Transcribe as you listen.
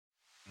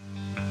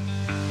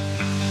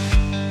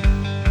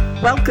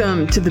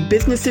Welcome to the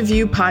Business of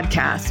You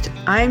podcast.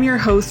 I am your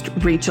host,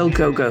 Rachel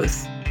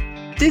Gogos.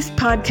 This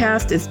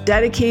podcast is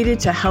dedicated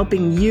to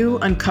helping you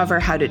uncover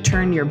how to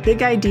turn your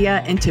big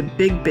idea into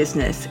big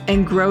business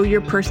and grow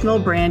your personal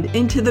brand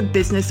into the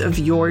business of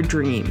your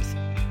dreams.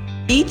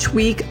 Each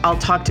week, I'll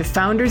talk to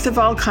founders of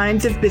all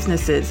kinds of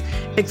businesses,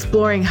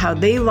 exploring how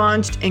they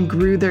launched and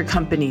grew their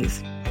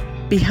companies.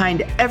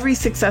 Behind every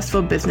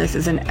successful business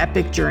is an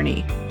epic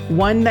journey,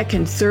 one that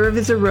can serve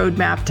as a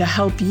roadmap to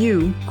help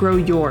you grow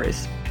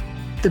yours.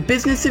 The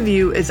Business of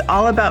You is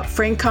all about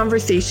frank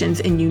conversations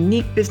and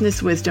unique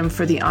business wisdom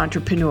for the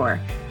entrepreneur.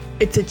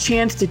 It's a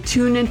chance to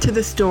tune into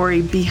the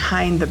story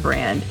behind the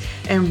brand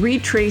and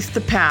retrace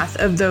the path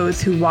of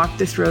those who walked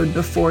this road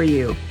before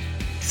you,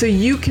 so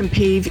you can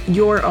pave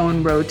your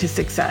own road to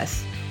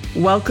success.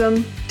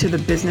 Welcome to the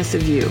Business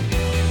of You.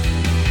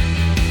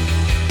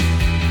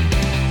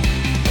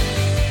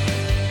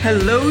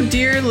 Hello,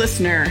 dear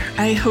listener.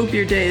 I hope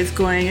your day is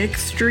going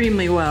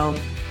extremely well.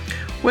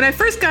 When I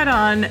first got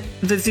on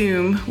the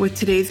Zoom with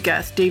today's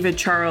guest, David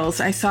Charles,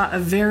 I saw a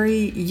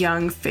very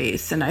young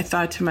face and I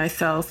thought to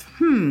myself,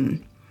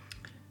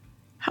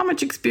 how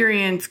much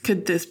experience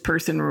could this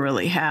person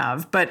really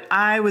have? But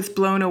I was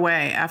blown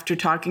away after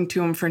talking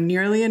to him for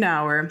nearly an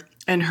hour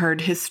and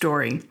heard his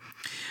story.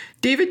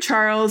 David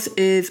Charles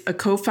is a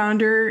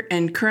co-founder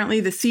and currently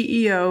the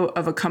CEO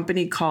of a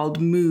company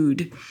called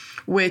MOOD,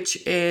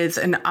 which is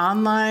an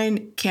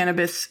online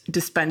cannabis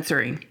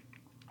dispensary.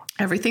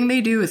 Everything they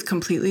do is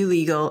completely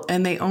legal,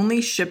 and they only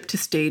ship to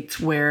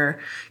states where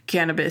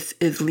cannabis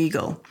is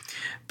legal.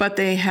 But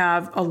they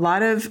have a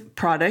lot of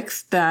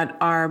products that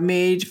are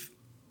made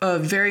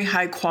of very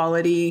high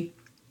quality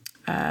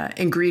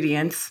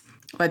ingredients,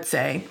 let's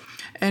say.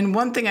 And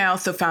one thing I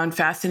also found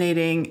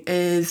fascinating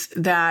is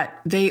that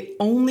they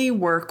only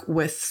work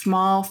with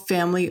small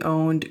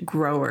family-owned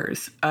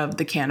growers of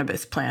the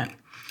cannabis plant.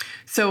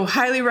 So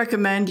highly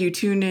recommend you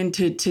tune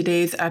into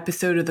today's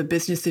episode of The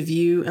Business of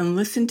You and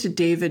listen to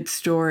David's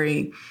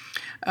story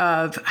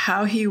of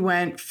how he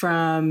went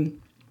from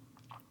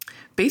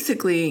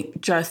basically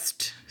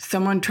just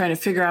someone trying to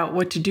figure out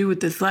what to do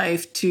with his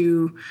life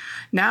to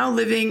now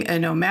living a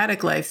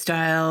nomadic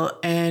lifestyle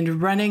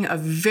and running a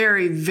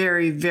very,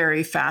 very,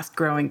 very fast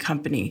growing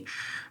company.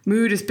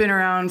 Mood has been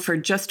around for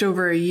just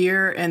over a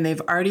year and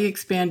they've already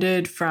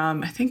expanded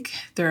from, I think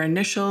their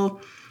initial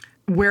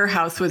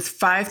warehouse was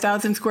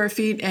 5,000 square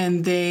feet,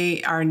 and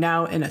they are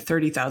now in a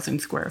 30,000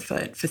 square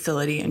foot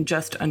facility in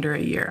just under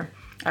a year.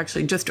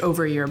 Actually, just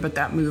over a year, but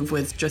that move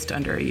was just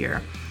under a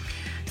year.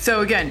 So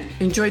again,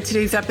 enjoy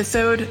today's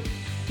episode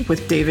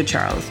with David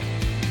Charles.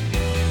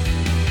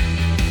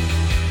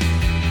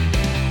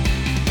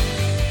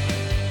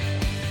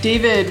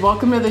 David,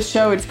 welcome to the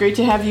show. It's great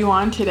to have you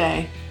on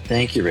today.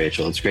 Thank you,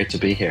 Rachel. It's great to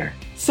be here.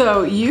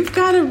 So you've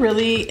got a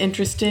really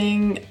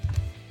interesting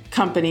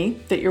company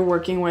that you're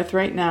working with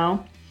right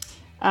now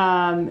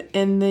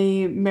in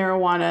the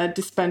marijuana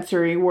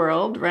dispensary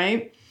world,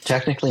 right?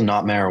 Technically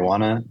not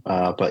marijuana,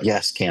 but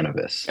yes,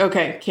 cannabis.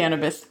 Okay,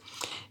 cannabis.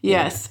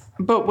 Yes,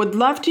 but would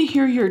love to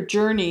hear your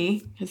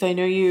journey, because I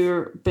know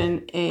you've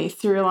been a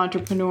serial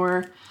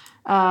entrepreneur,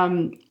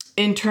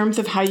 in terms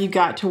of how you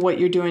got to what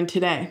you're doing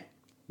today.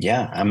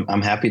 Yeah,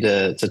 I'm happy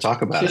to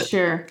talk about it.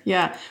 Sure,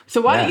 yeah.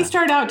 So why don't you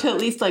start out to at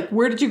least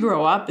where did you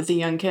grow up as a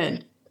young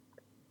kid?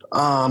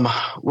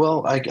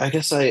 Well, I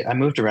guess I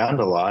moved around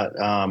a lot.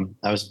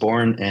 I was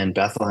born in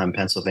Bethlehem,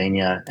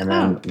 Pennsylvania. And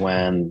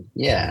then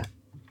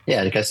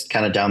I guess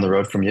kind of down the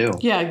road from you.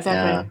 Yeah,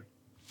 exactly.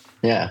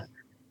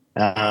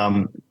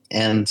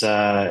 And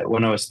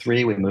when I was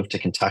 3, we moved to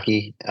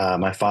Kentucky.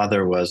 My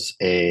father was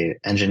a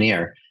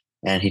engineer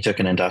and he took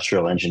an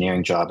industrial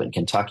engineering job in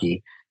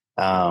Kentucky.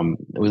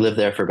 We lived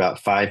there for about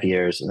 5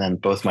 years. And then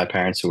both my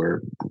parents, who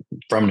were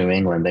from New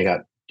England, they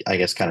got, I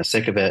guess, kind of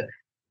sick of it.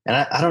 And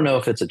I don't know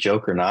if it's a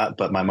joke or not,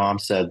 but my mom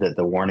said that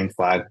the warning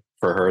flag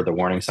for her, the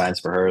warning signs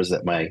for her, is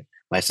that my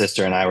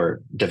sister and I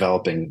were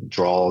developing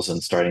drawls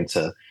and starting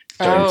to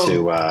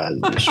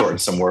shorten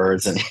some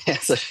words. And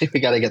so we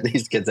got to get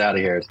these kids out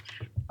of here.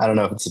 I don't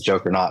know if it's a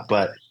joke or not,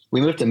 but we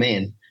moved to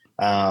Maine.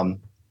 My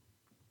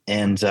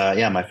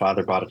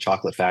father bought a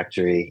chocolate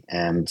factory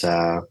and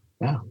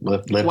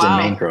lived in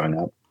Maine growing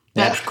up.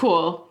 That's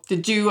cool.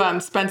 Did you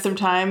spend some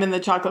time in the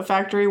chocolate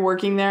factory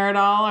working there at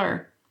all,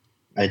 or?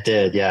 I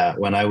did, yeah.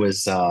 When I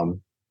was, I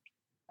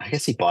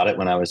guess he bought it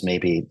when I was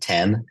maybe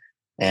 10,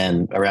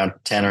 and around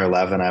 10 or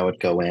 11, I would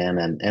go in,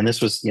 and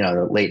this was,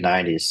 the late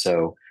 90s.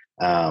 So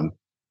I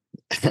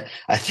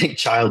think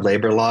child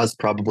labor laws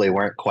probably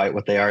weren't quite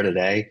what they are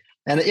today.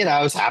 And,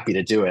 I was happy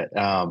to do it.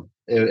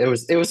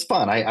 It was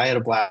fun. I had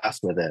a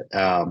blast with it.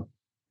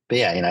 But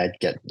yeah, I'd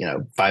get,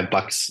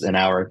 $5 an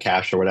hour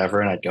cash or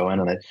whatever. And I'd go in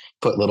and I'd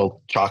put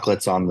little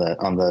chocolates on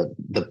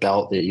the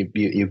belt that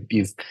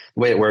the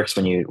way it works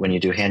when you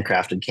do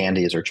handcrafted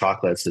candies or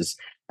chocolates is,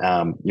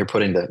 you're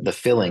putting the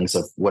fillings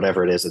of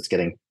whatever it is that's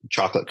getting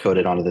chocolate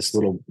coated onto this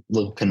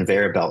little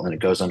conveyor belt, and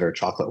it goes under a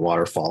chocolate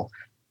waterfall.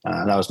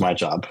 That was my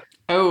job.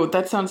 Oh,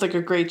 that sounds like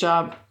a great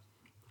job.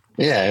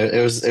 Yeah,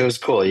 it was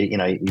cool.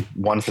 You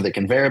won for the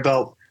conveyor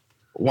belt.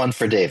 one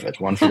for David,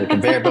 one for the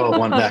conveyor belt,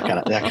 one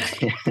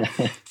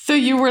that. So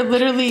you were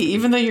literally,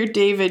 even though you're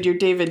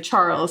David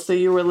Charles. So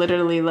you were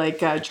literally like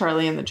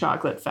Charlie and the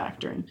Chocolate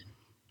Factory.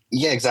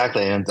 Yeah,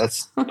 exactly. And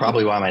that's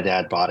probably why my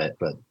dad bought it,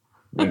 but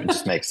it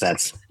just makes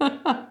sense.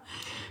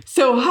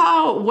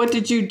 So what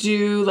did you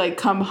do like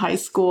come high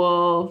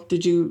school?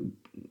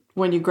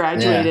 When you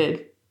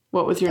graduated,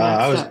 what was your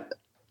next step?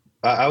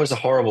 I was a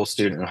horrible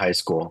student in high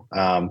school.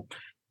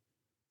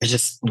 I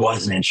just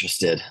wasn't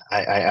interested.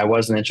 I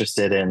wasn't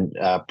interested in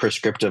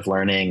prescriptive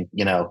learning,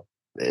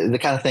 the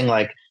kind of thing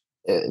like,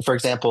 for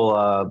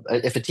example,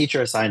 if a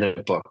teacher assigned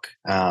a book,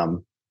 I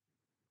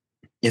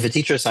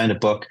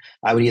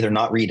would either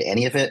not read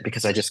any of it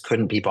because I just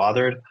couldn't be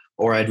bothered,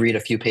 or I'd read a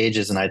few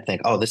pages and I'd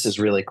think, oh, this is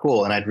really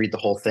cool. And I'd read the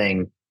whole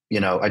thing,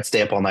 I'd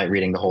stay up all night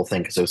reading the whole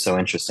thing because it was so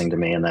interesting to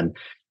me. And then,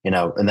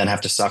 and then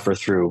have to suffer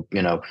through,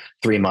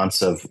 3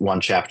 months of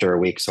one chapter a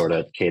week sort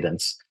of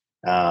cadence.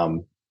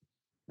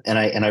 And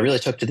I really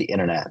took to the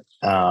internet.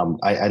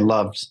 I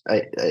loved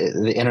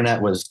the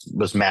internet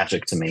was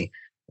magic to me.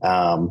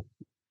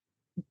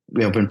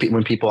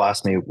 When people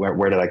ask me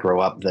where did I grow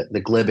up,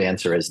 the glib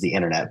answer is the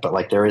internet. But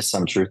like there is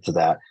some truth to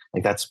that.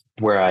 Like that's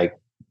where I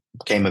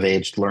came of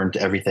age, learned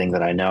everything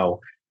that I know.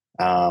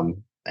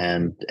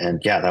 And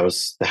yeah, that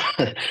was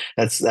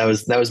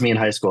that was me in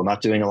high school.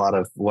 Not doing a lot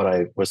of what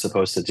I was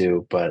supposed to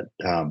do, but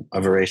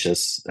a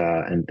voracious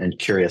and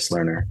curious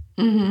learner.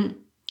 Mm-hmm.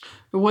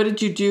 What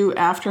did you do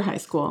after high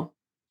school?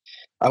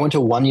 I went to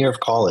 1 year of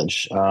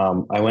college.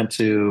 I went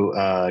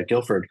to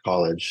Guilford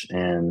College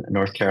in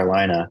North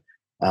Carolina.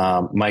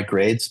 My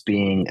grades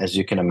being, as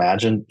you can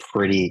imagine,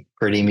 pretty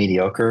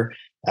mediocre.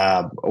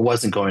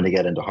 Wasn't going to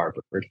get into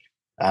Harvard.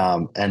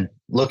 And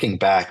looking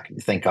back,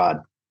 thank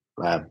God,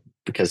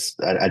 because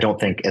I don't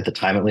think at the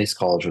time, at least,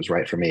 college was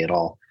right for me at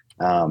all.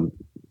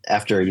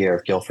 After a year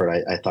of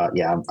Guilford, I thought,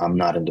 yeah, I'm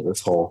not into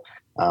this whole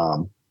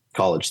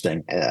college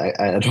thing.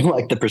 I don't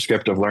like the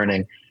prescriptive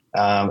learning.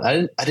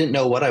 I didn't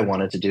know what I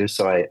wanted to do,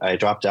 so I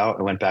dropped out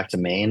and went back to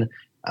Maine.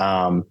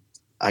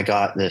 I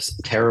got this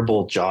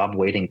terrible job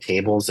waiting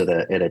tables at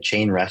a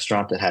chain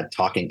restaurant that had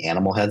talking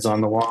animal heads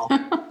on the wall.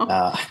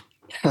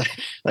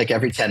 Like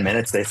every 10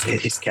 minutes, they say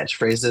these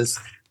catchphrases.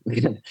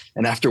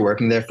 And after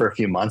working there for a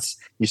few months,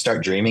 you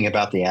start dreaming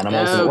about the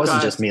animals. And it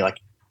wasn't just me, like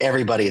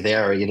everybody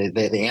there,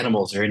 the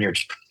animals are in your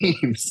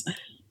dreams.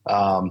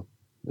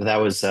 That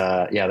was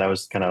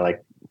kind of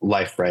like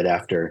life right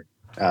after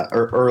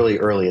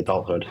early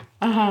adulthood.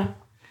 Uh-huh.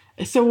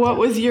 So what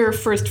was your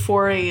first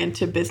foray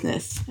into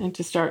business and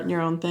to starting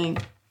your own thing?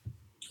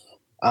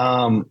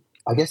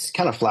 I guess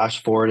kind of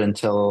flash forward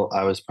until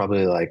I was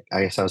probably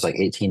I was like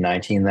 18,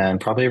 19 then,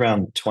 probably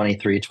around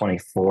 23,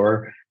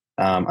 24.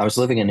 I was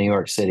living in New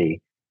York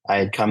City. I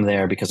had come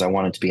there because I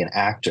wanted to be an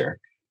actor,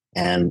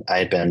 and I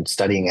had been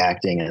studying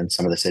acting in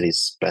some of the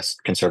city's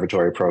best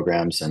conservatory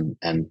programs, and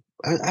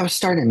I was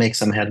starting to make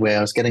some headway.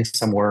 I was getting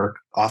some work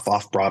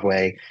off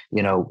Broadway,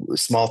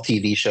 small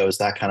TV shows,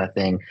 that kind of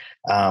thing.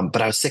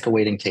 But I was sick of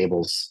waiting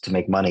tables to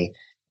make money,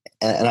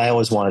 and I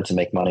always wanted to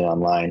make money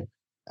online.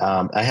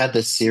 I had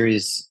this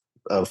series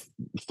of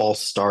false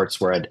starts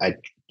where I'd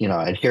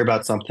hear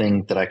about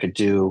something that I could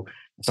do,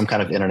 some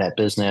kind of internet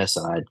business,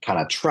 and I'd kind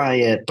of try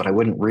it, but I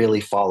wouldn't really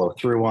follow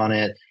through on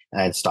it,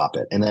 and I'd stop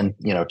it. And then,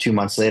 2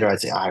 months later,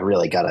 I'd say, you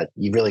really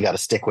gotta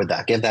stick with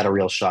that. Give that a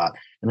real shot.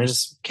 And I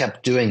just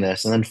kept doing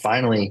this. And then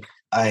finally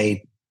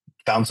I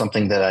found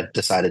something that I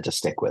decided to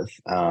stick with.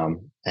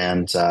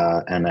 And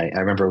I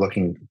remember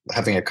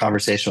having a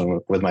conversation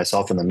with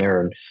myself in the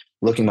mirror and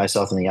looking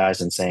myself in the eyes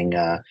and saying,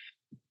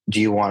 do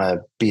you want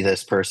to be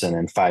this person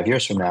in 5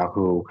 years from now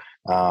who,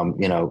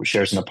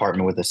 shares an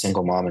apartment with a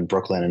single mom in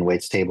Brooklyn and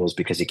waits tables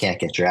because you can't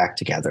get your act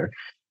together?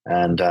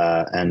 And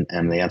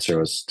the answer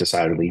was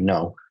decidedly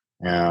no.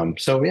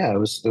 So yeah, it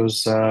was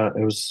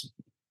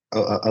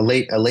a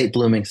late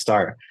blooming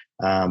start.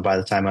 By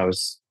the time I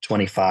was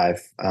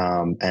 25,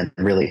 and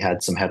really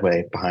had some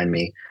headway behind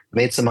me,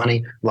 made some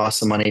money, lost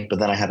some money, but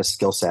then I had a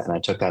skill set, and I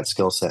took that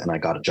skill set and I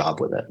got a job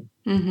with it.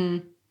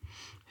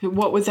 Mm-hmm.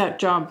 What was that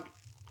job?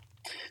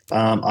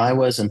 I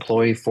was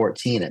employee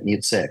 14 at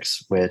Mute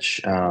 6,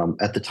 which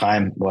at the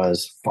time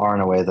was far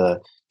and away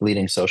the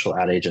leading social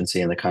ad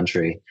agency in the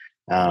country.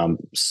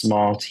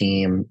 Small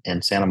team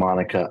in Santa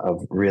Monica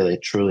of really,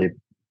 truly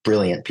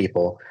brilliant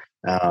people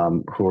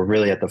who were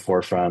really at the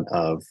forefront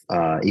of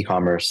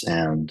e-commerce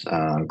and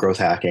growth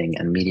hacking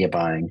and media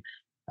buying.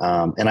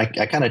 And I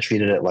kind of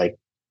treated it like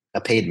a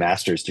paid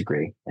master's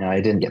degree. And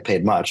I didn't get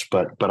paid much,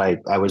 but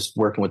I was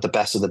working with the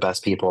best of the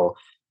best people,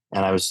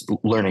 and I was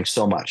learning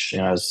so much.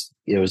 And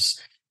it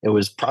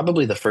was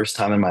probably the first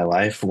time in my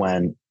life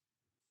when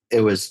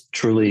it was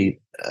truly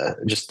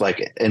just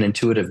like an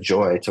intuitive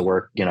joy to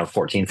work,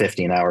 14,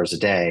 15 hours a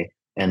day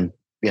and,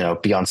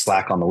 be on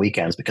Slack on the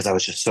weekends because I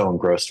was just so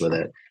engrossed with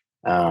it.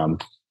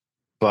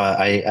 But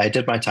I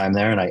did my time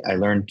there, and I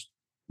learned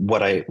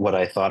what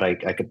I thought I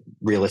could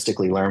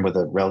realistically learn with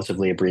a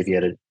relatively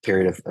abbreviated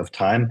period of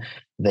time.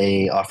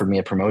 They offered me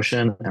a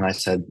promotion, and I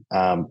said,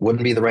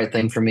 wouldn't be the right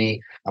thing for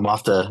me. I'm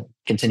off to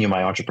continue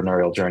my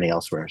entrepreneurial journey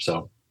elsewhere.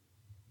 So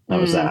that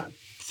was that.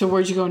 So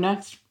where'd you go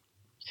next?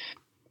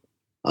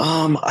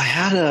 I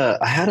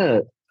had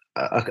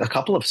a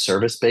couple of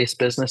service-based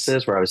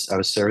businesses where I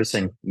was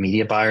servicing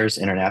media buyers,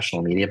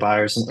 international media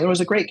buyers, and it was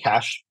a great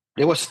cash.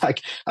 It was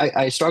like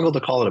I struggled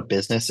to call it a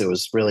business. It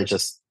was really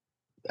just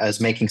I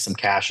was making some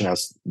cash and I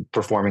was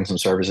performing some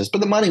services, but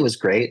the money was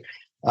great.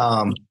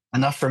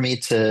 Enough for me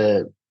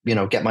to,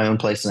 get my own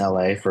place in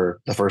LA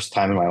for the first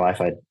time in my life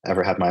I'd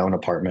ever had my own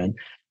apartment.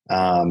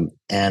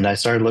 And I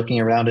started looking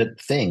around at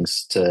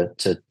things to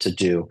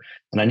do.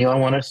 And I knew I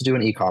wanted to do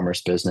an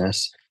e-commerce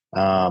business.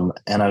 And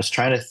I was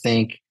trying to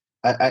think,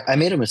 I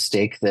made a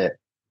mistake that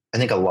I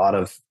think a lot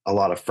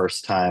of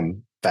first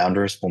time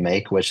founders will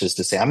make, which is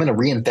to say, I'm going to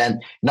reinvent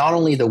not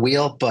only the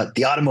wheel, but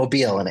the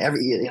automobile and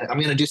I'm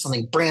going to do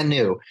something brand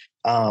new.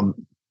 So,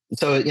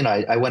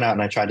 I went out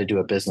and I tried to do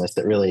a business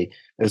that really,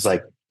 it was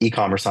like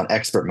e-commerce on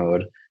expert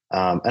mode.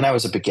 And I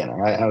was a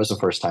beginner. I was a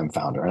first time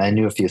founder and I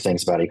knew a few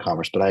things about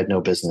e-commerce, but I had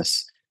no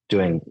business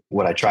doing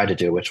what I tried to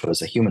do, which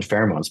was a human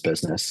pheromones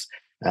business.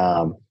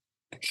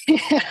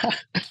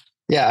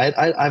 Yeah,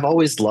 I've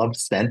always loved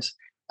scent.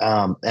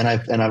 And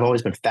I've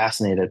always been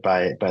fascinated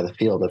by the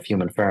field of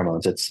human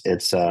pheromones.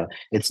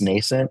 It's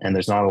nascent, and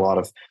there's not a lot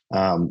of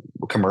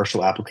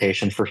commercial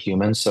application for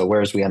humans. So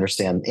whereas we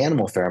understand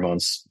animal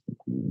pheromones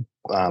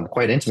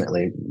quite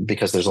intimately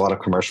because there's a lot of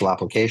commercial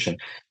application,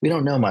 we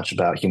don't know much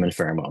about human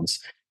pheromones.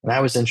 And I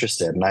was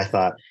interested, and I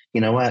thought, you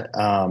know what?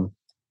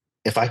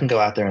 If I can go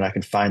out there and I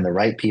can find the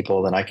right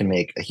people, then I can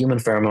make a human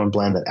pheromone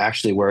blend that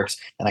actually works,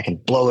 and I can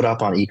blow it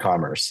up on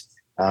e-commerce.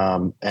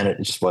 And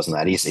it just wasn't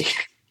that easy.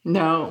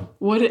 No.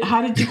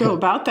 How did you go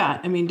about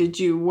that? I mean, did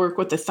you work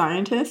with a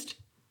scientist?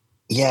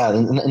 Yeah,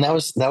 and that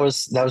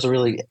was a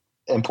really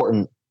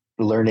important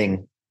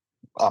learning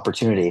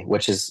opportunity,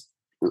 which is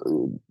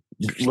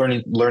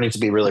learning to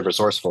be really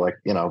resourceful. Like,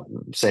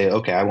 say,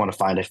 okay, I want to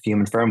find a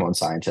human pheromone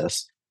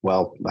scientist.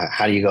 Well,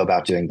 how do you go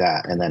about doing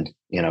that? And then,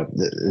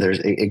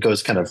 it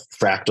goes kind of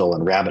fractal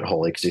and rabbit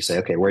hole because you say,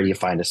 okay, where do you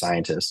find a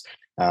scientist?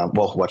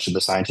 Well, what should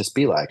the scientist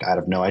be like? I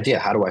have no idea.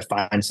 How do I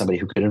find somebody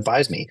who could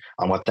advise me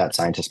on what that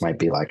scientist might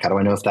be like? How do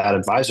I know if that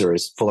advisor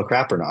is full of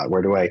crap or not?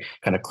 Where do I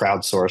kind of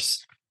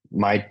crowdsource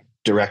my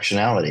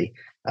directionality?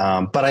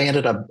 But I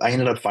ended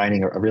up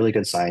finding a really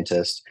good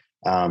scientist.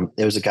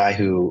 It was a guy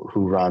who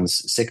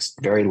runs 6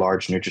 very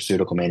large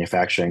nutraceutical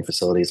manufacturing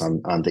facilities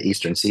on the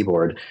Eastern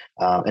Seaboard.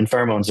 And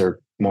pheromones are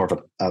more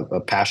of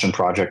a passion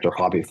project or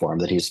hobby for him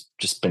that he's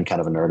just been kind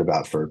of a nerd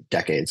about for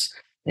decades.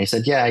 And he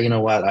said, yeah, you know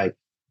what?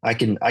 I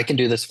can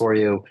do this for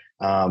you.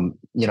 I'm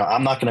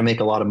not going to make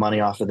a lot of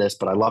money off of this,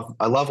 but I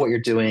love what you're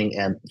doing,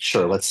 and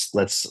sure, let's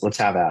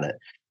have at it.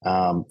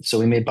 So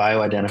we made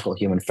bioidentical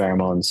human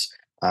pheromones.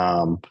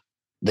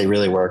 They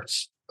really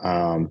worked.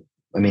 I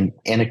mean,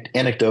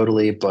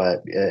 anecdotally,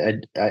 but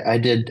I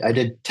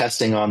did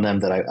testing on them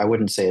that I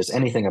wouldn't say is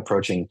anything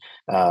approaching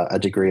a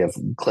degree of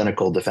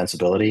clinical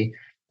defensibility.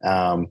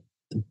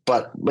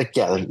 But like,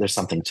 yeah, there's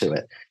something to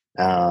it.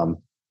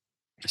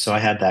 So I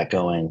had that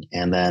going,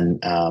 and then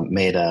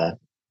made a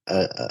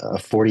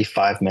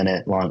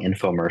 45-minute long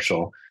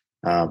infomercial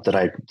that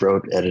I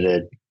wrote,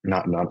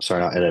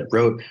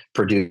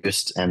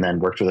 produced, and then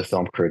worked with a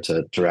film crew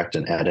to direct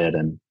and edit.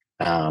 And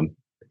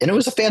it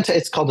was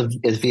it's called a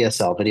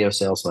VSL, Video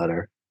Sales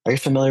Letter. Are you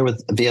familiar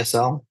with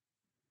VSL?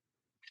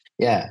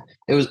 Yeah,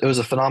 it was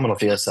a phenomenal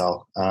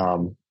VSL.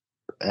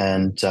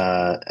 And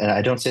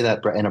I don't say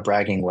that in a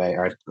bragging way,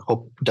 or I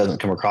hope it doesn't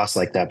come across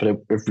like that, but it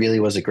really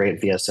was a great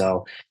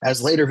VSL,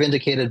 as later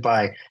vindicated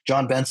by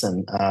John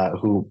Benson,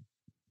 who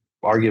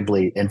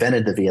arguably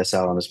invented the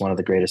VSL and is one of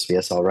the greatest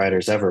VSL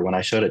writers ever. When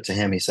I showed it to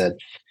him, he said,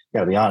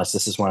 "Gotta be honest,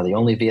 this is one of the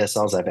only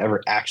VSLs I've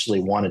ever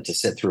actually wanted to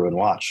sit through and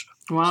watch."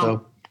 Wow.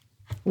 So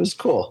it was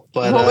cool.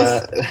 But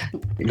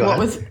what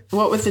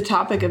was the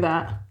topic of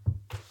that?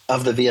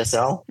 Of the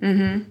VSL?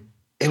 Mm-hmm.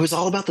 It was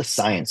all about the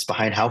science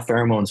behind how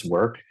pheromones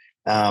work.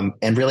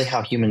 And really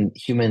how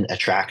human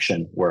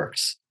attraction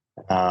works,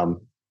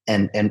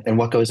 and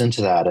what goes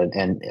into that,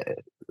 and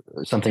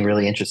something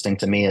really interesting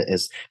to me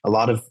is a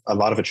lot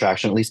of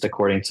attraction, at least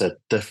according to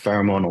the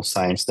pheromonal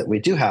science that we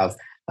do have,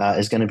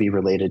 is going to be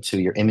related to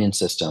your immune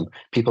system.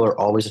 People are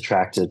always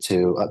attracted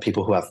to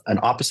people who have an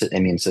opposite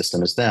immune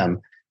system as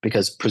them,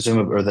 because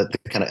presumably, or that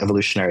the kind of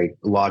evolutionary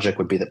logic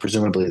would be that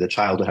presumably the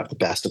child would have the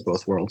best of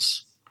both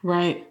worlds.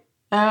 Right.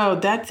 Oh,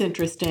 that's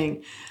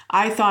interesting.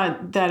 I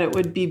thought that it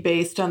would be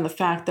based on the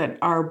fact that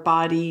our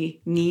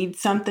body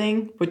needs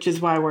something, which is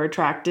why we're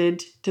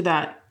attracted to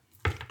that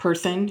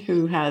person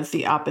who has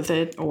the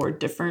opposite or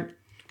different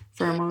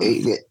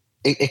pheromones.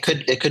 It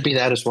could be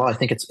that as well. I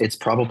think it's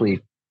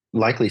probably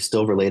likely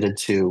still related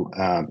to.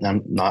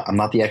 I'm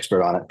not the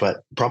expert on it,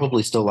 but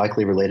probably still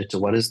likely related to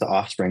what is the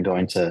offspring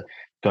going to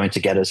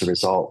get as a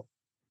result.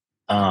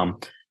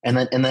 And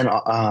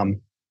then.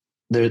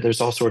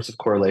 There's all sorts of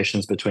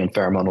correlations between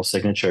pheromonal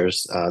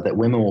signatures that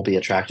women will be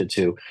attracted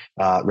to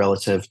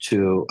relative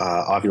to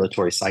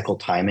ovulatory cycle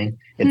timing.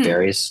 It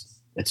varies.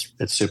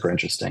 It's super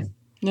interesting.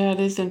 Yeah, it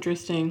is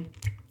interesting.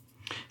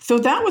 So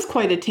that was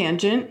quite a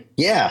tangent.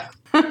 Yeah.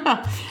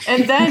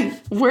 And then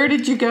where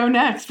did you go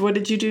next? What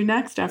did you do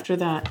next after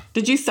that?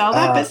 Did you sell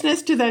that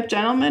business to that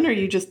gentleman, or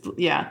you just,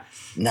 yeah?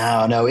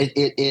 No, it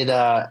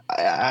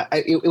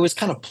was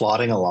kind of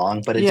plodding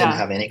along, but it didn't Yeah.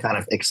 have any kind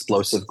of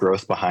explosive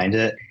growth behind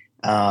it.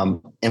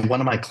 And one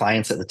of my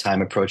clients at the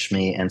time approached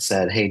me and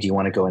said, "Hey, do you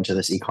want to go into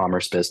this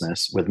e-commerce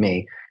business with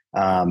me?"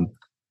 Um,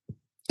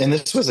 and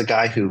this was a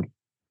guy who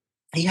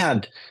he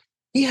had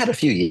he had a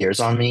few years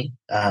on me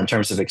in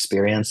terms of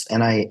experience,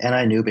 and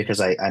I knew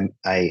because I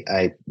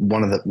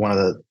one of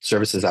the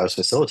services I was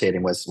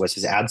facilitating was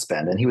his ad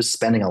spend, and he was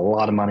spending a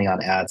lot of money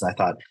on ads. And I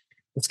thought,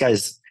 this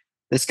guy's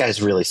this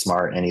guy's really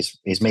smart, and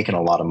he's making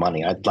a lot of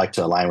money. I'd like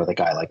to align with a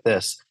guy like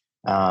this.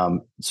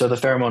 So the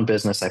pheromone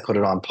business, I put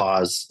it on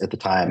pause at the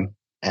time,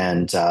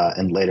 and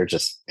later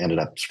just ended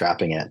up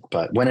scrapping it.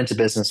 But went into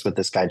business with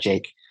this guy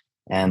Jake,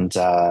 and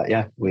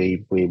yeah,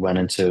 we went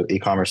into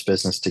e-commerce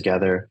business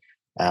together.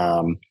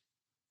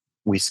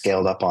 We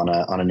scaled up on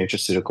a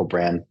nutraceutical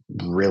brand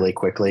really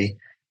quickly.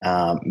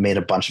 Made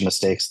a bunch of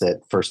mistakes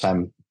that first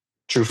time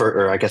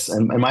or I guess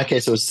in my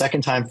case it was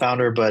second time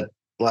founder, but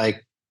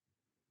like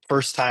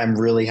first time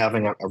really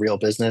having a real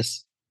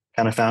business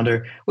kind of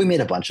founder. We made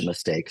a bunch of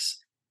mistakes.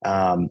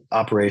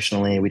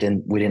 Operationally, we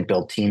didn't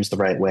build teams the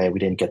right way. We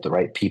didn't get the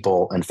right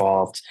people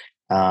involved,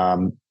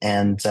 and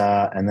then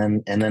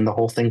the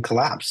whole thing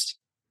collapsed.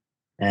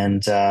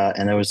 And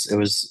it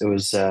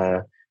was.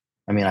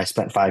 I mean, I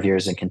spent 5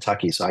 years in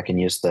Kentucky, so I can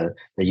use the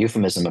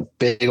euphemism, a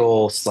big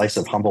old slice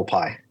of humble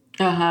pie.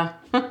 Uh-huh.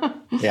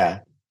 Yeah.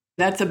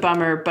 That's a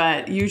bummer,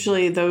 but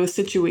usually those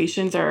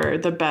situations are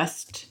the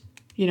best,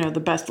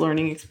 the best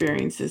learning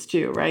experiences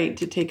too, right?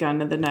 To take on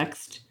to the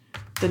next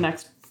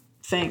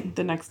thing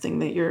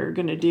that you're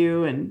going to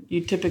do. And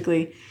you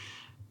typically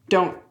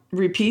don't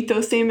repeat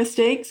those same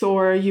mistakes,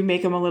 or you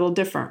make them a little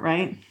different,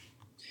 right?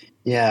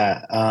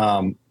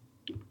 Yeah.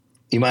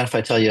 You mind if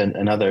I tell you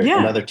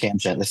another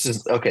tangent? This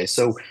is okay.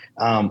 So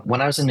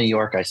when I was in New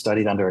York, I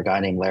studied under a guy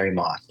named Larry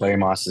Moss. Larry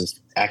Moss is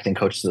acting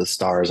coach to the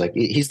stars. Like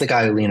he's the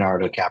guy who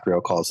Leonardo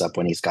DiCaprio calls up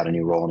when he's got a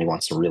new role and he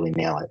wants to really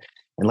nail it.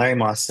 And Larry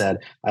Moss said,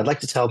 "I'd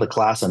like to tell the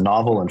class a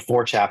novel in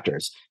 4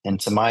 chapters. And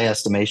to my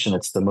estimation,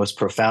 it's the most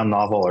profound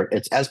novel, or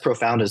it's as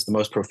profound as the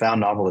most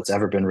profound novel that's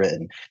ever been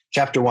written.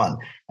 Chapter 1,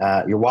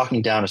 you're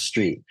walking down a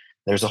street.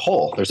 There's a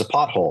hole. There's a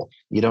pothole.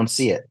 You don't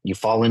see it. You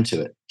fall into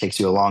it. Takes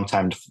you a long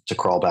time to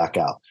crawl back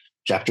out.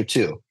 Chapter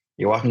 2,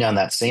 you're walking down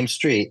that same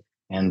street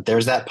and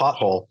there's that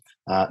pothole.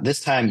 This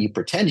time you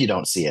pretend you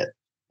don't see it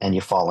and you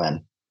fall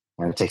in,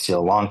 and it takes you a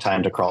long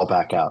time to crawl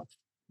back out.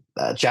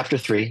 Chapter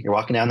 3, you're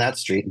walking down that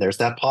street. There's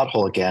that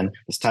pothole again.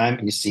 This time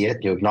you see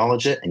it, you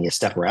acknowledge it, and you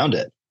step around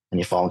it, and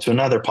you fall into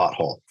another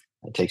pothole.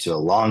 It takes you a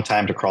long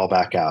time to crawl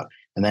back out.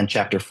 And then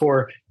chapter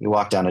 4, you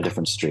walk down a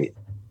different street."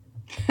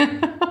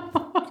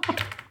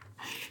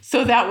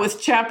 So that was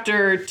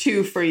chapter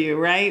 2 for you,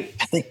 right?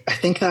 I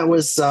think that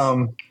was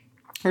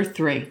or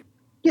 3.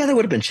 Yeah, that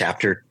would have been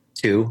chapter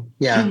 2.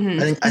 Yeah.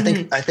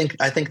 Mm-hmm.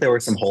 I think there were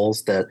some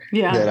holes that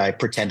I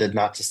pretended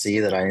not to see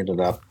that I ended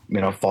up,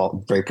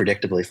 very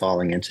predictably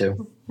falling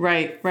into.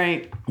 Right.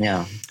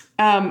 Yeah.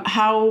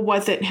 How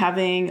was it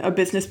having a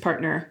business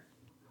partner?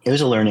 It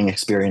was a learning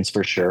experience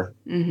for sure.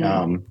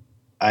 Mm-hmm.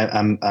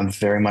 I'm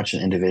very much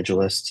an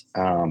individualist.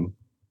 I'm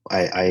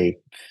a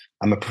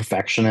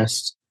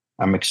perfectionist.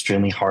 I'm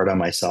extremely hard on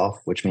myself,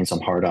 which means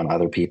I'm hard on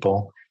other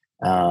people.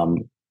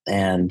 And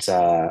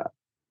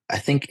I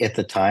think at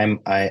the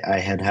time I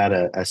had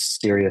a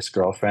serious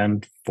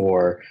girlfriend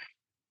for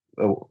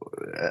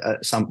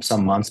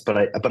some months, but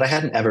I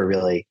hadn't ever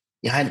really,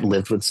 I hadn't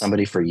lived with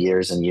somebody for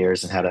years and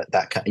years and had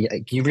that kind.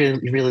 You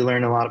really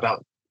learn a lot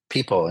about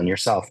people and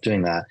yourself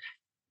doing that.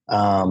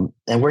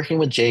 And working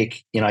with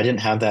Jake, I didn't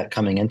have that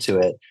coming into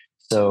it.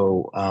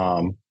 So,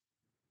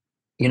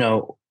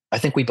 I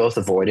think we both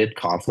avoided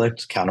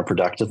conflict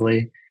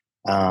counterproductively.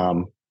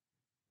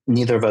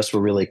 Neither of us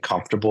were really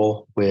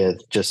comfortable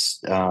with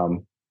just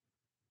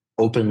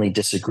openly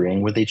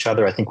disagreeing with each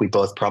other. I think we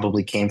both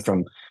probably came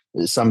from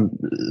some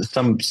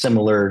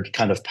similar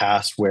kind of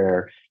past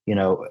where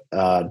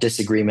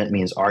disagreement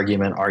means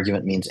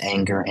argument means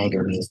anger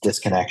means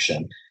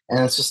disconnection, and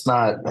that's just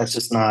not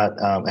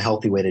a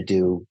healthy way to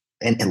do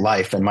in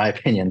life, in my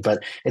opinion.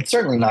 But it's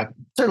certainly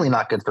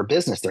not good for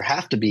business. There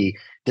have to be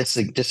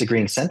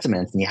disagreeing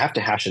sentiments, and you have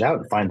to hash it out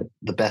and find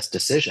the best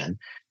decision.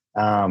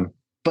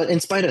 But in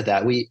spite of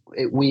that,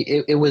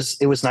 it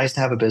was nice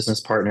to have a business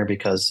partner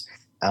because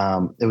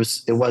it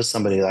was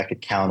somebody that I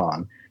could count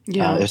on.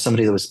 Yeah. It was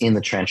somebody that was in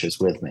the trenches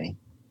with me.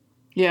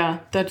 Yeah,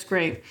 that's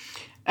great.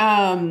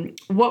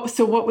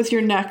 What was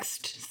your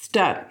next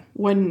step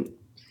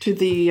to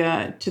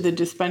the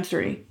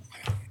dispensary?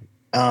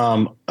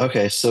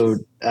 Okay, so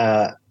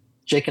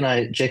Jake and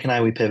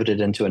I, we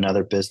pivoted into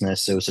another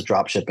business. It was a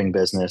drop shipping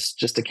business,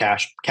 just a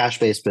cash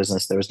based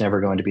business. There was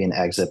never going to be an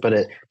exit, but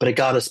it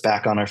got us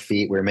back on our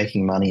feet. We were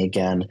making money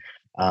again.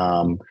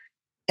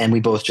 And we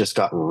both just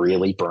got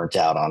really burnt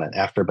out on it.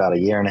 After about a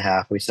year and a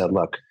half, we said,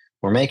 "Look,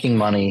 we're making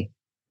money.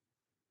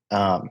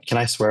 Can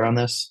I swear on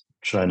this?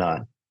 Should I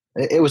not?"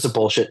 It was a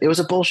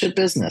bullshit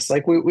business.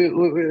 Like we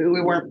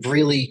weren't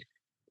really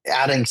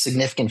adding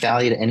significant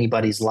value to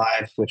anybody's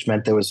life, which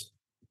meant there was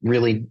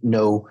really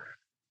no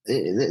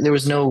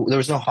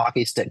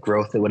hockey stick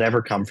growth that would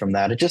ever come from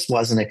that. It just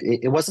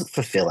it wasn't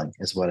fulfilling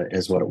is what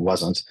it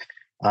wasn't.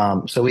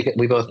 So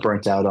we both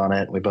burnt out on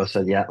it. We both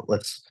said, yeah,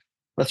 let's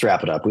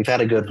wrap it up. We've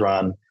had a good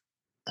run.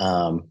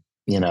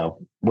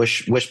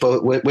 Wish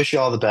you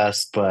all the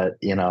best, but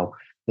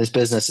this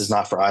business is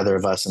not for either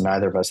of us, and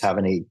neither of us have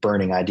any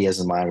burning ideas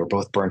in mind. We're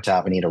both burnt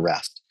out. We need a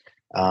rest.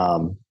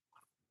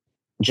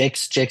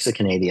 Jake's a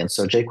Canadian,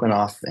 so Jake went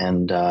off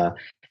and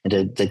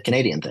did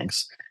Canadian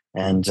things.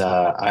 And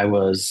I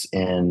was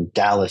in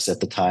Dallas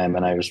at the time,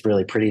 and I was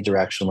really pretty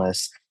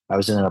directionless. I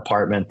was in an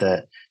apartment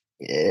that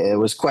it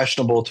was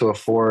questionable to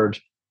afford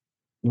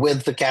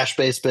with the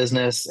cash-based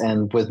business,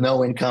 and with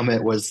no income,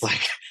 it was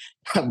like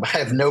I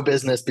have no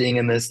business being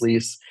in this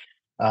lease.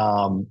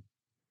 I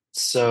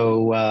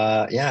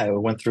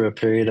went through a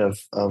period of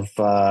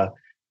a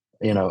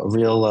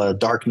real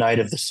dark night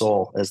of the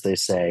soul, as they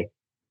say,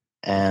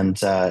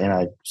 and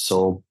I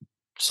sold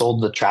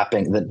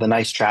the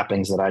nice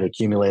trappings that I'd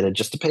accumulated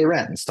just to pay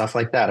rent and stuff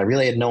like that. I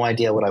really had no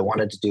idea what I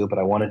wanted to do, but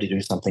I wanted to do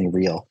something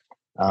real.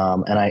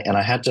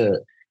 I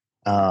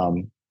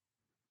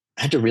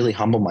had to really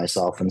humble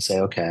myself and say,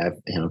 okay,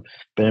 I've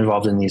been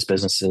involved in these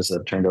businesses that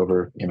have turned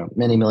over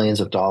many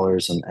millions of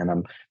dollars, and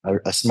I'm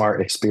a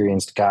smart,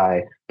 experienced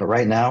guy. But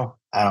right now,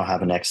 I don't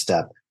have a next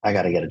step. I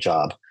got to get a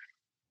job.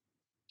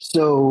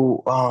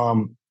 So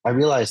I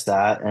realized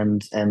that,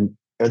 and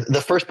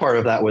the first part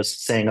of that was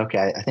saying,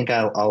 okay, I think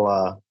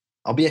I'll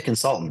be a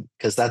consultant,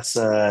 because that's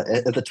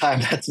at the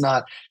time that's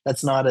not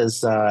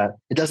as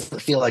it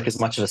doesn't feel like as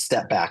much of a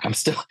step back. I'm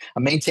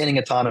maintaining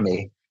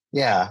autonomy.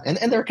 Yeah. And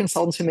there are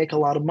consultants who make a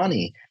lot of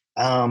money.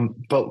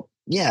 But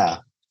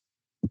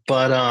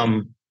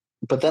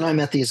then I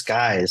met these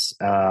guys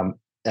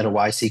at a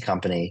YC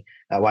company,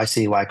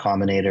 YC Y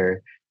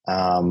Combinator,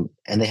 and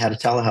they had a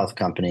telehealth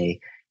company,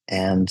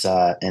 and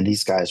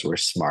these guys were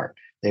smart.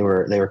 They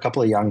were a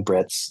couple of young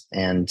Brits,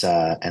 and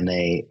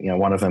they,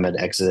 one of them had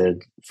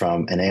exited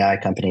from an AI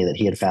company that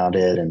he had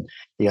founded, and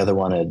the other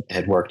one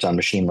had worked on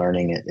machine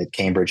learning at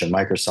Cambridge and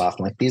Microsoft.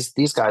 And like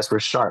these guys were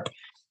sharp.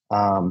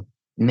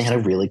 And they had a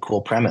really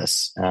cool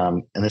premise.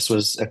 And this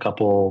was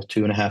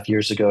 2.5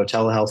 years ago.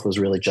 Telehealth was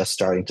really just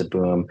starting to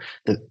boom.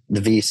 The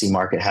VC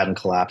market hadn't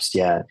collapsed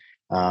yet.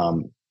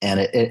 And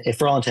it,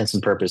 for all intents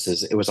and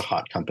purposes, it was a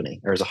hot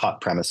company, or it was a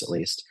hot premise at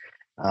least.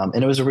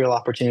 And it was a real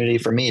opportunity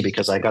for me,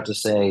 because I got to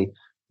say,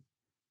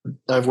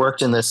 I've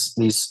worked in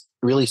these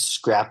really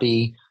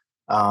scrappy,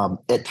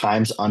 at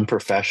times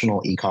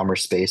unprofessional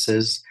e-commerce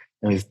spaces,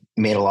 and we've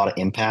made a lot of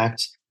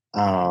impact.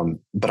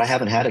 But I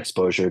haven't had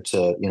exposure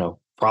to,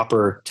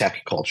 proper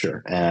tech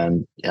culture,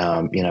 and,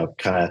 kind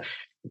of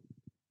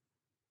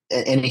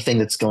anything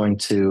that's going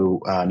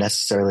to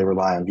necessarily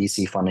rely on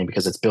VC funding,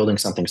 because it's building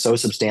something so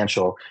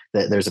substantial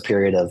that there's a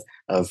period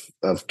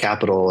of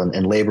capital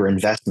and labor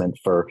investment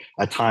for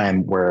a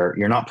time where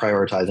you're not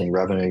prioritizing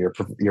revenue,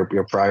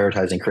 you're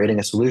prioritizing creating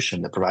a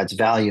solution that provides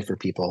value for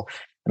people.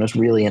 And I was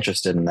really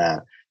interested in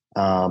that.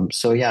 I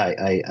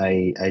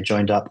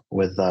joined up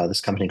with this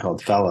company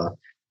called Fella,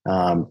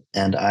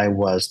 and I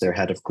was their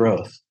head of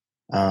growth.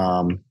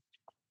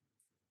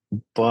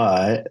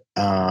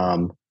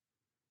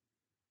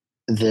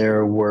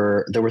 There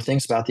were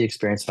things about the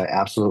experience that I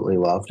absolutely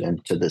loved,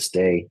 and to this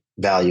day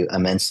value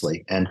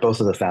immensely. And both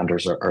of the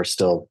founders are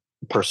still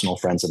personal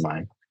friends of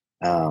mine.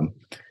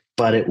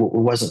 But it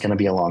wasn't going to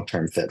be a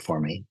long-term fit for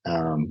me.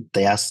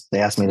 They asked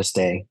me to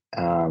stay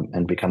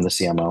and become the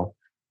CMO,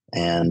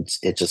 and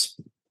it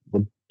just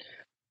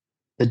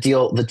the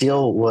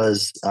deal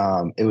was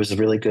it was a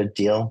really good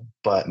deal,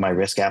 but my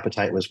risk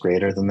appetite was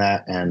greater than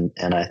that. And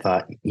I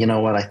thought, you know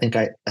what, I think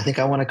I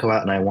want to go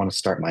out and I want to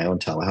start my own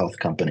telehealth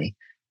company.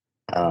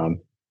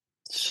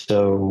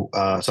 So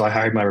I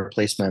hired my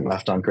replacement,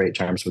 left on great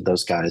terms with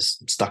those guys,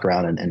 stuck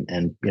around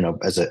and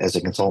as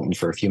a consultant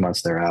for a few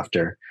months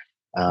thereafter.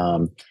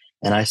 And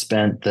I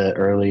spent the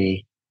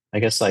early, I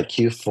guess, like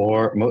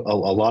Q4, a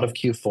lot of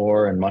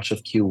Q4 and much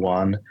of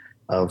Q1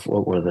 of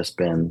what would this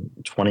been,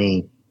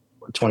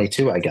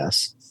 2022, I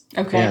guess.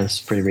 Okay. Yeah, this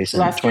is pretty recent.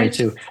 Last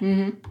 22.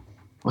 Mm-hmm.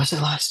 Was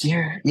it last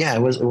year? Yeah,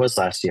 it was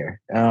last year.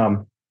 I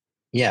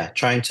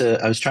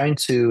was trying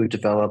to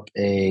develop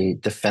a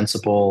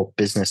defensible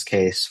business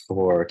case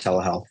for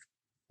telehealth,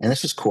 and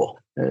this was cool.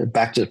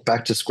 Back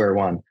to square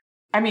one.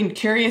 I mean,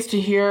 curious to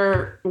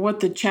hear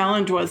what the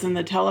challenge was in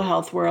the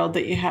telehealth world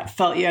that you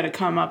felt you had to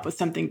come up with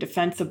something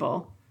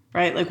defensible,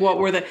 right? Like, what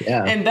were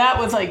and that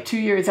was like 2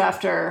 years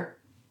after,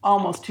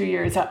 almost 2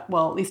 years,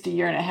 well, at least a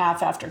year and a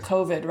half after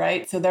COVID,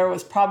 right? So there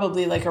was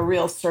probably like a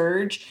real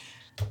surge.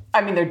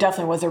 I mean, there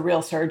definitely was a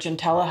real surge in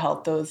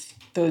telehealth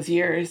those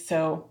years.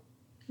 So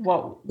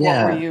what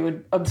were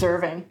you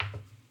observing?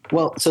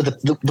 Well, so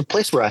the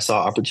place where I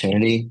saw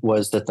opportunity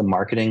was that the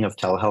marketing of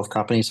telehealth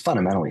companies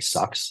fundamentally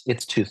sucks.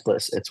 It's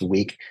toothless. It's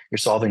weak. You're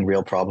solving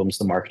real problems.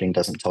 The marketing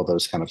doesn't tell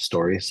those kind of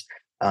stories.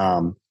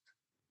 And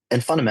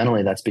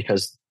fundamentally, that's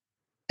because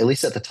at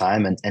least at the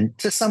time, and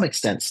to some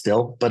extent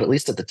still, but at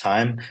least at the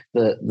time,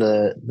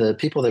 the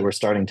people that were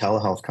starting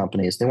telehealth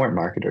companies, they weren't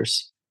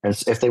marketers.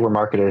 And if they were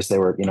marketers, they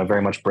were,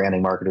 very much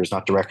branding marketers,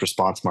 not direct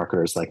response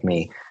marketers like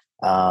me.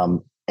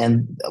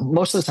 And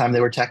most of the time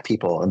they were tech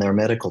people and they were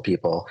medical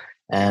people.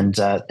 And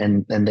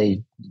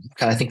they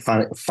kind of think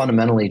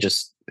fundamentally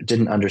just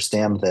didn't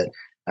understand that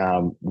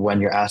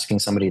when you're asking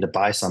somebody to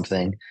buy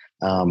something,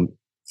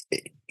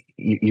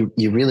 you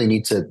really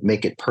need to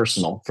make it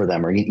personal for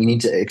them, or you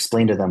need to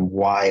explain to them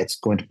why it's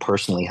going to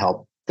personally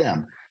help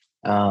them.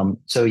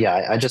 So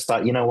yeah, I just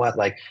thought,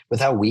 like with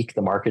how weak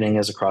the marketing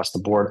is across the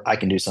board, I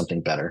can do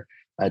something better.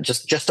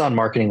 Just on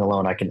marketing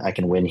alone, I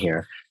can win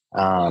here.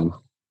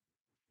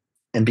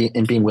 And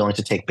being willing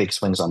to take big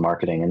swings on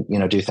marketing and,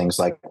 do things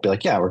like be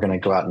like, yeah, we're going to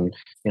go out and,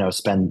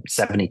 spend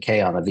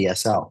 $70,000 on a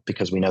VSL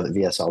because we know that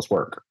VSLs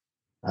work.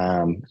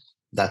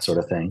 That sort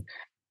of thing.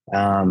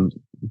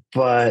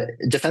 But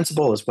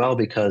defensible as well,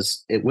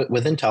 because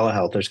within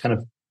telehealth, there's kind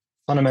of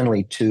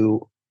fundamentally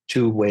two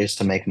ways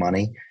to make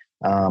money.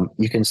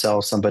 You can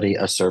sell somebody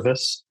a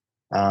service,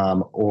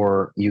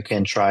 or you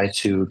can try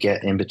to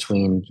get in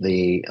between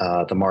the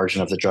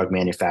margin of the drug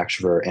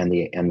manufacturer and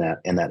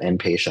that end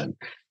patient.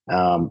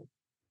 And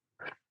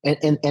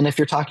if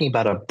you're talking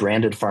about a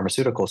branded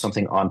pharmaceutical,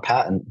 something on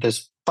patent,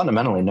 there's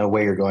fundamentally no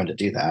way you're going to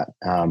do that.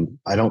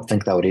 I don't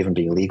think that would even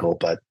be legal,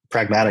 but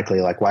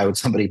pragmatically, like, why would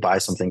somebody buy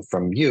something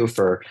from you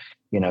for,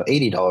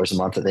 $80 a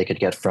month that they could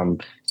get from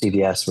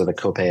CVS with a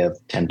copay of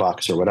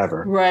 $10 or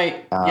whatever?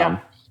 Right.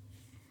 Yeah.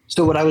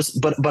 So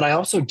but I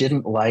also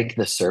didn't like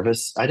the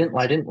service. I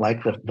didn't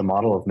like the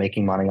model of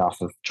making money off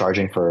of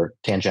charging for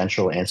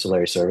tangential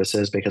ancillary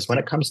services, because when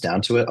it comes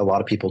down to it, a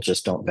lot of people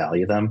just don't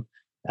value them.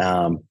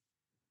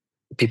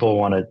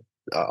 People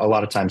a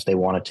lot of times they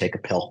want to take a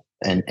pill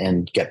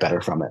and get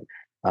better from it.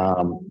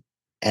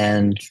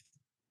 And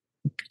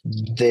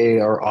they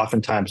are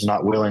oftentimes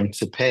not willing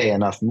to pay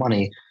enough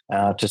money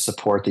to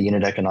support the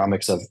unit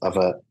economics of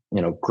a,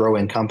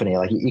 growing company.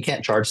 Like, you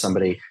can't charge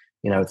somebody,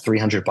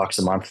 $300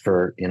 a month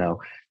for,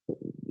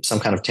 some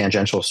kind of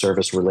tangential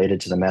service related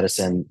to the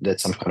medicine,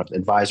 that's some kind of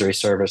advisory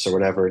service or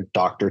whatever.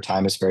 Doctor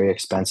time is very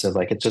expensive.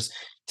 Like, it's just,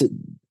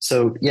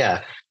 so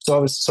yeah. So I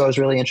was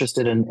really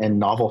interested in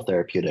novel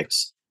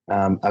therapeutics.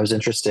 I was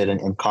interested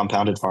in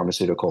compounded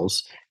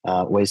pharmaceuticals,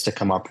 ways to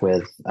come up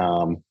with,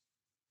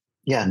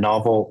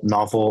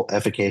 novel,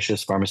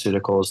 efficacious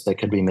pharmaceuticals that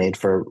could be made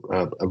for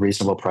a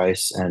reasonable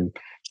price and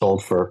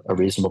sold for a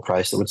reasonable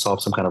price that would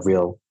solve some kind of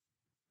real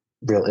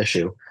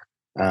issue.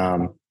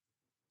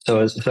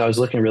 So I was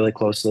looking really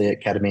closely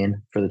at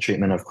ketamine for the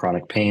treatment of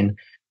chronic pain,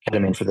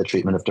 ketamine for the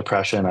treatment of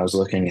depression. I was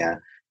looking at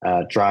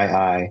dry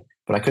eye,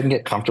 but I couldn't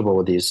get comfortable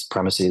with these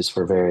premises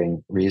for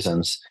varying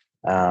reasons.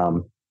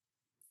 And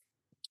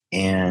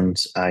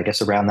I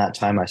guess around that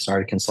time, I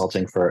started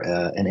consulting for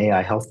an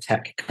AI health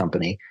tech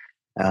company.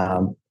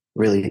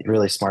 Really,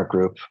 really smart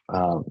group,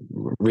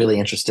 really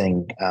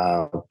interesting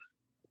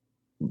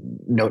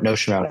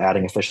notion around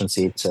adding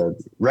efficiency to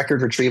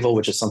record retrieval,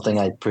 which is something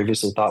I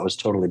previously thought was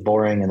totally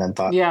boring, and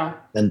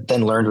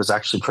then learned was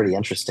actually pretty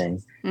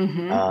interesting.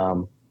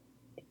 Mm-hmm.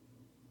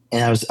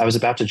 And I was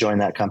about to join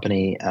that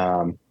company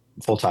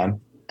full time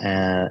in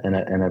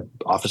an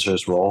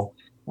officer's role.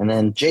 And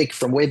then Jake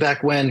from way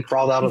back when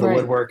crawled out of the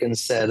woodwork and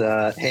said,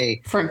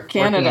 hey, from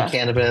Canada, working in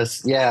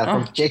cannabis. Yeah.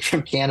 From Jake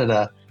from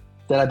Canada,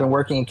 that I've been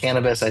working in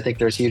cannabis. I think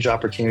there's huge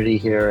opportunity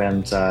here.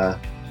 And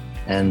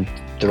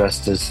the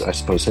rest is, I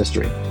suppose,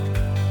 history.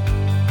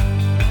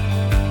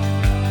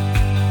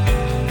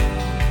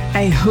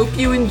 I hope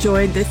you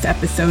enjoyed this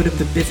episode of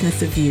The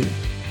Business of You.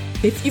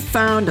 If you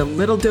found a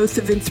little dose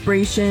of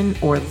inspiration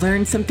or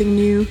learned something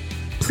new,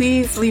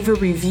 please leave a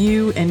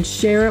review and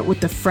share it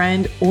with a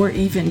friend or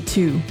even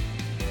two.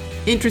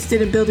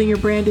 Interested in building your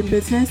brand and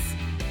business?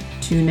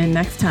 Tune in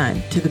next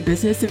time to the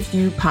Business of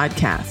You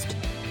podcast.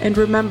 And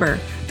remember,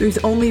 there's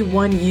only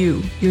one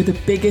you. You're the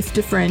biggest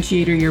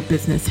differentiator your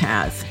business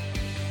has.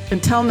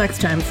 Until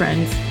next time,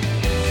 friends.